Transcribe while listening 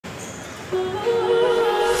Careful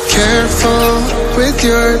with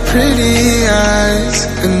your pretty eyes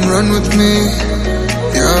and run with me,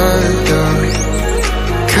 you're done.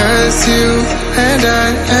 'Cause you and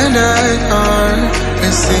I are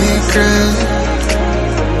a secret.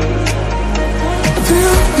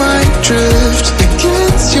 Feel my drift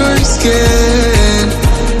against your skin.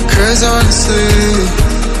 'Cause honestly,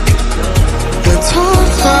 let's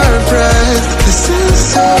hold our breath, this is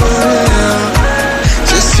so real.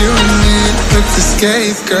 Just you and me, let's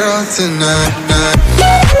escape, girl, tonight.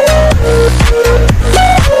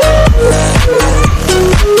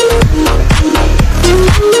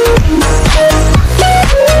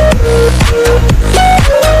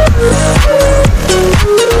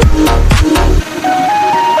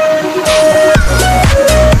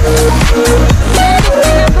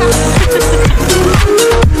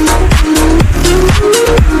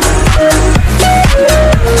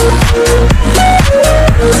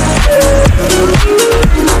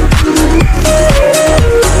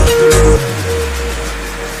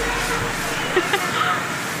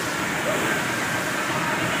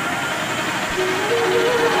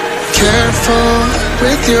 Careful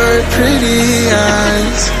with your pretty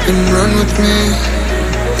eyes and run with me,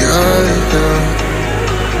 you're done.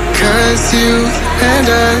 'Cause you and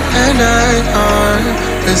I are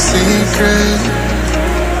a secret.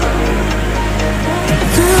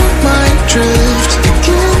 Feel my drift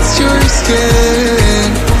against your skin.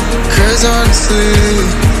 'Cause honestly,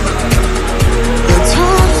 let's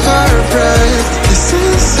hold our breath, this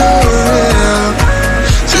is so real.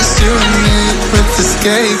 Just you and me, let's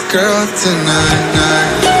escape, girl, tonight.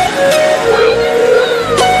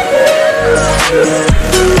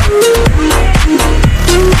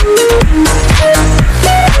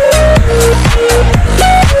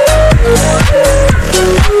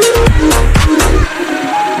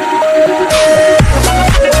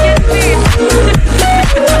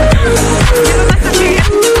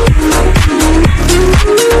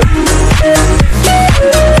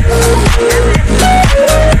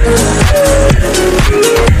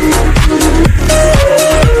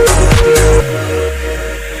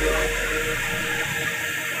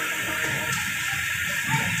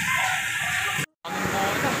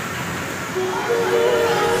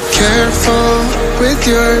 Careful with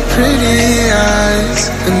your pretty eyes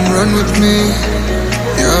and run with me,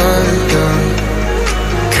 you're done.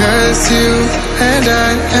 'Cause you and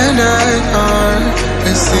I are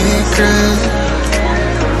a secret.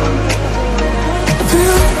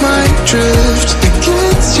 Feel my drift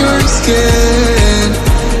against your skin.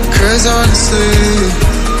 'Cause honestly,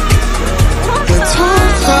 let's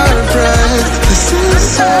hold our breath, this is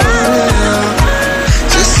so real.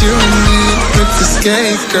 Just you and me, let's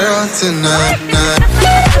escape, girl, tonight.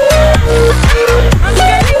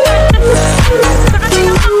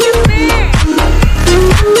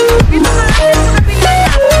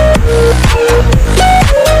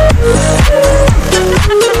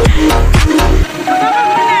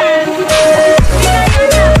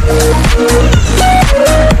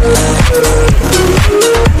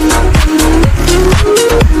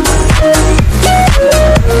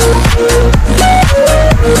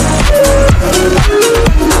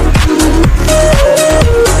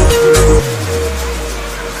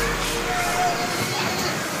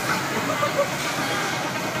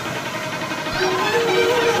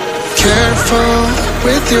 Careful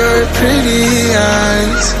with your pretty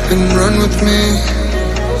eyes and run with me,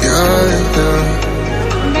 you're done.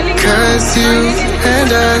 'Cause you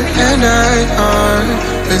and I are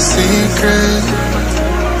a secret.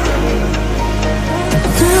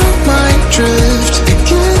 Feel my drift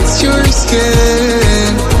against your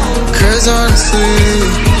skin. 'Cause honestly,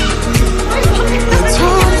 let's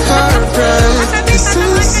hold our breath, this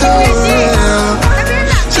is so real.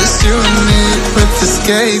 Just you and me, let's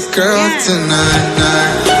escape, girl, tonight.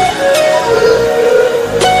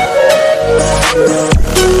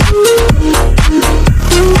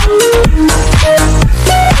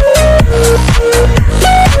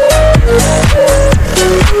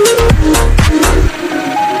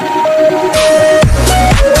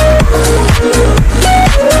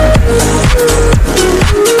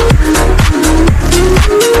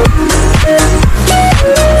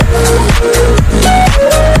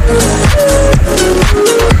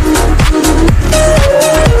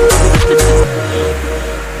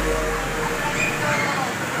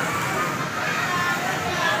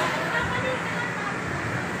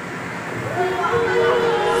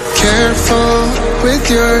 Careful with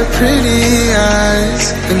your pretty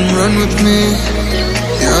eyes and run with me,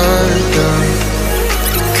 you're done.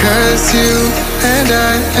 'Cause you and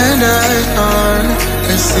I are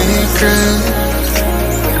a secret.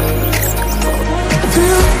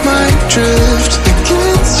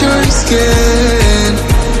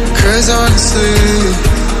 honestly,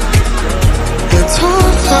 let's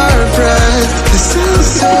hold our breath. This is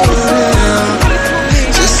so real.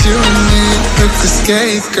 Just you and me with the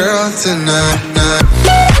skate girl tonight.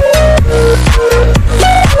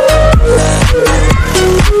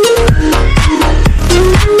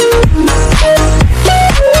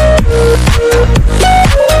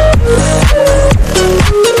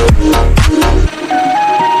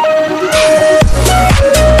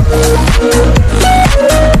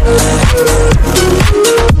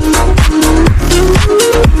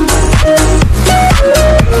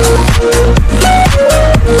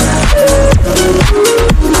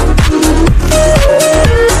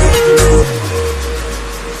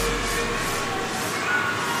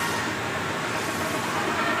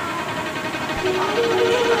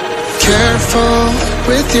 Careful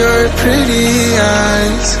with your pretty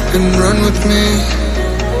eyes and run with me,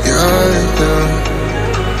 you're young.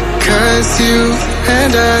 'Cause you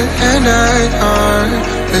and I are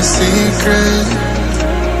a secret.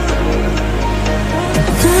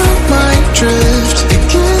 Feel my drift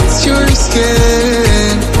against your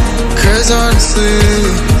skin. 'Cause honestly,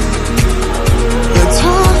 let's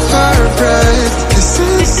hold our breath. This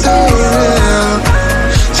is so real.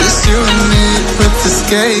 Just you and me with the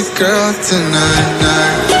skate girl tonight.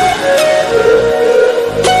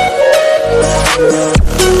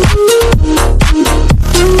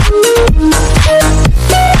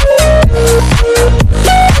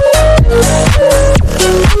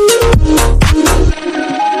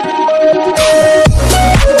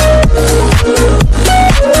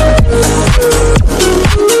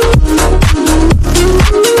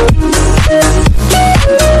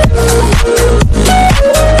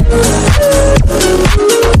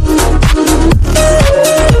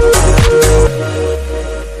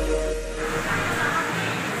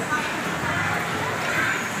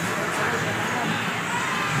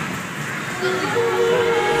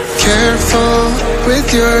 Careful with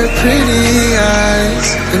your pretty eyes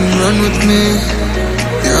and run with me,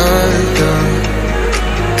 you're young.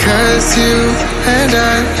 'Cause you and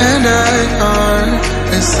I are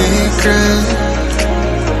a secret.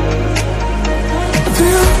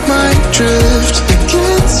 Feel my drift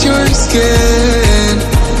against your skin.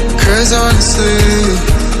 'Cause honestly,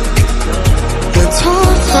 let's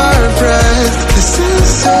hold our breath. This is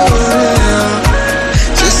so real.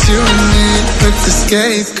 Just you and me with the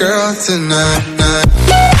skate girl tonight.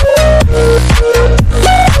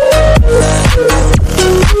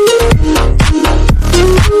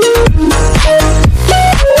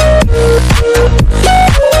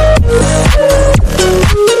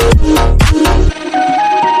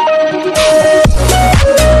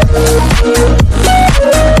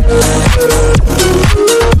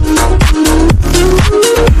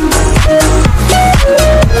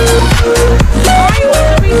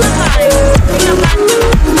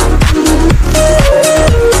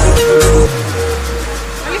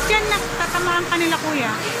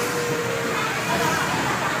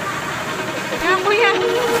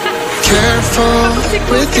 Careful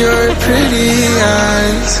with your pretty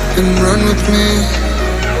eyes and run with me,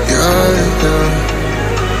 you're young.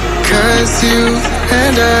 'Cause you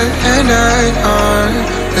and I are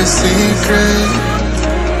a secret.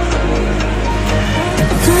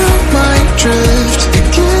 Feel my drift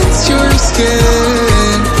against your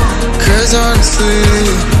skin. 'Cause honestly,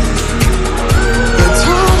 let's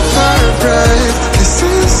hold our breath. This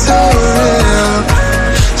is so real.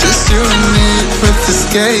 Just you and me with the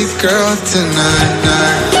skate girl tonight.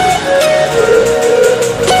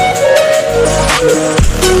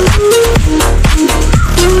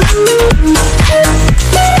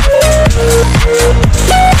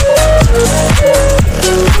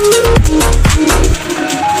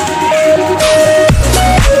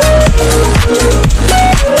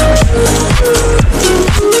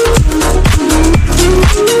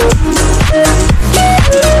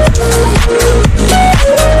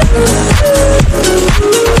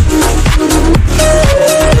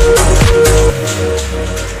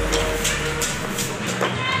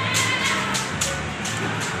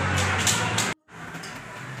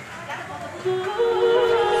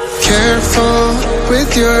 Careful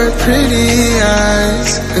with your pretty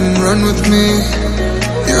eyes and run with me,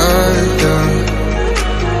 you're young.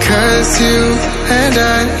 'Cause you and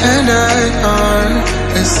I are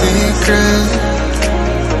a secret.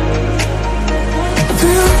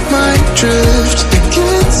 Feel my drift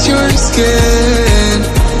against your skin.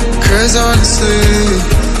 'Cause honestly,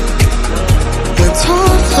 let's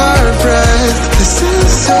hold our breath. This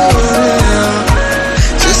is so real.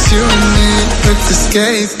 Just you and me with the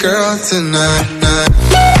skate girl tonight.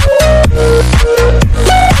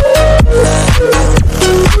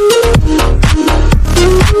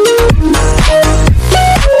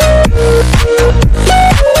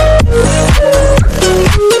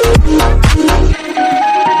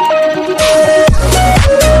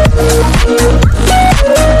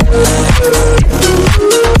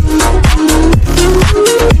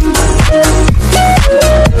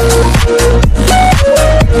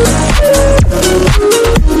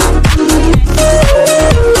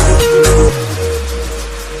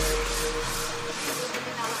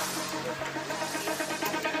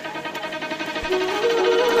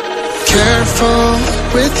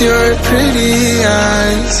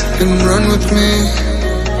 and run with me.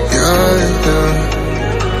 Yeah.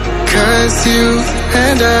 'Cause you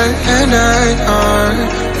and I are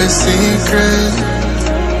a secret.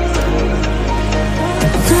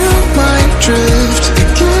 Feel my drift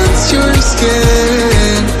against your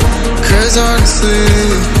skin. 'Cause honestly,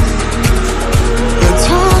 let's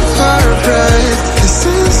hold our breath. This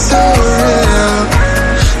is so real.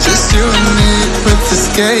 Just you and me with the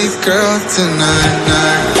skate girl tonight.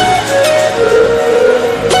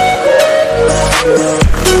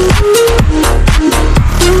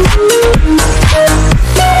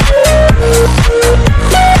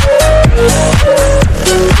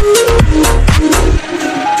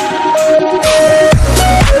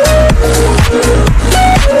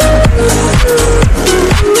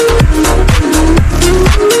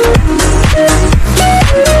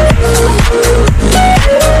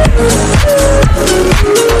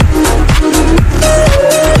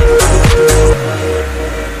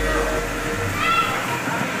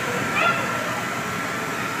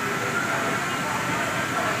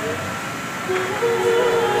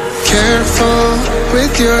 Careful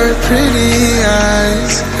with your pretty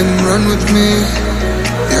eyes and run with me.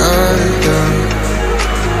 Yeah.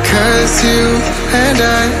 'Cause you and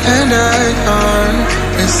I are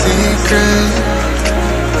a secret.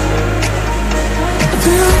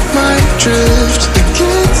 Feel my drift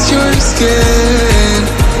against your skin.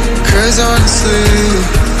 'Cause honestly,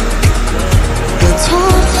 let's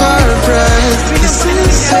hold our breath. This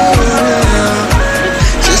is so real.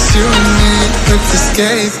 Just you and me with the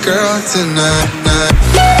skate girl tonight.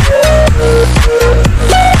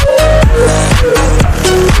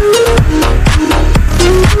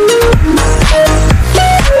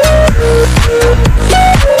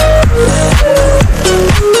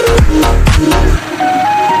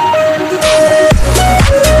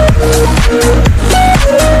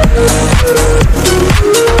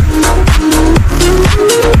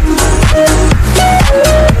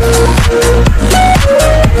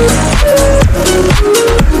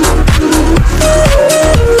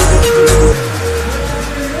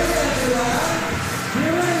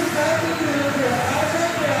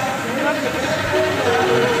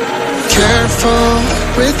 Careful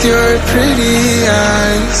with your pretty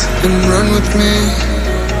eyes and run with me.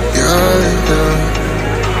 Yeah.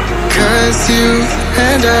 'Cause you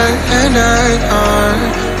and I are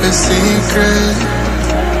a secret.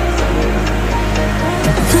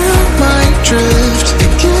 Feel my drift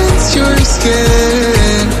against your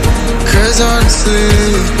skin. 'Cause honestly,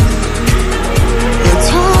 let's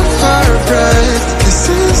hold our breath. This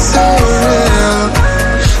is so real.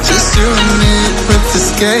 Just you and me with the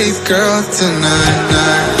skate girl tonight.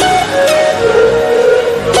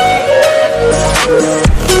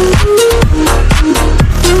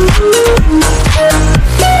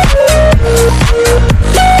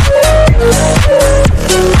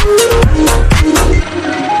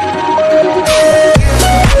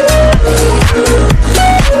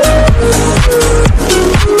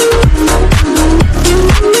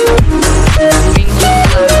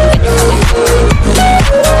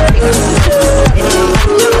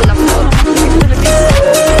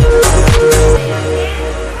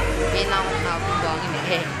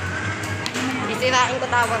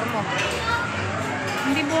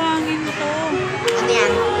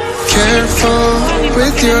 Careful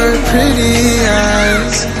with your pretty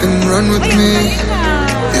eyes and run with me.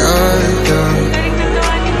 Yeah.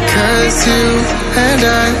 'Cause you and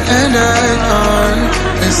I are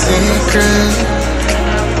a secret.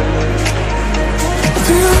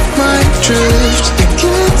 Feel my drift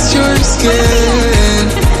against your skin.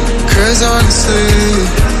 'Cause honestly,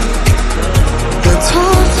 let's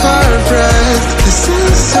hold our breath. This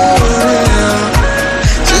is so real.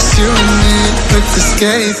 Just you and me with the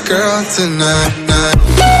skate girl tonight.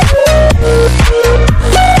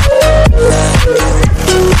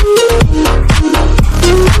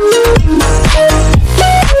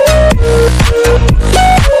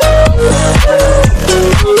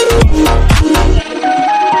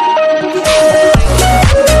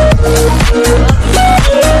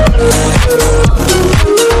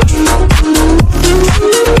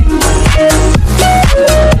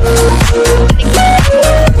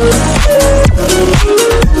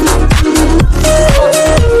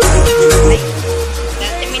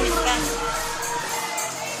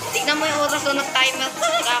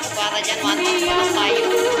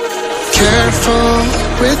 Careful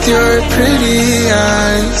with your pretty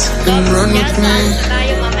eyes and run with me.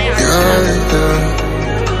 Yeah.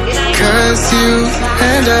 'Cause you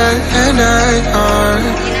and I are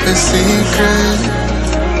a secret.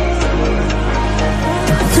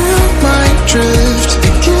 Feel my drift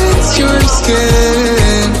against your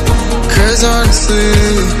skin. 'cause honestly,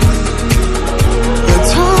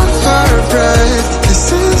 let's hold our breath.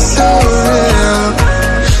 This is so real.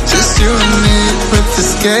 Just you and me with the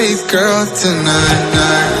skate girl tonight.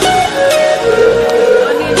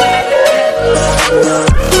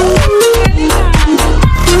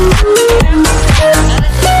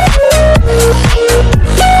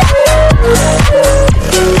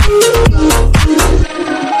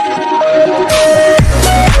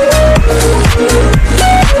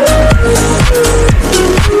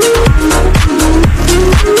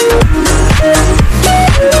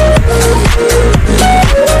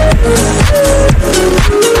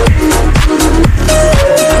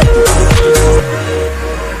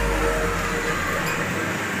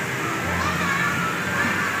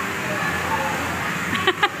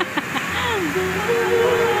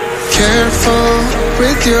 Careful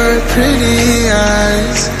with your pretty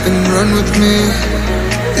eyes and run with me,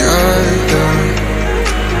 you're done.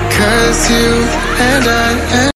 'Cause you and I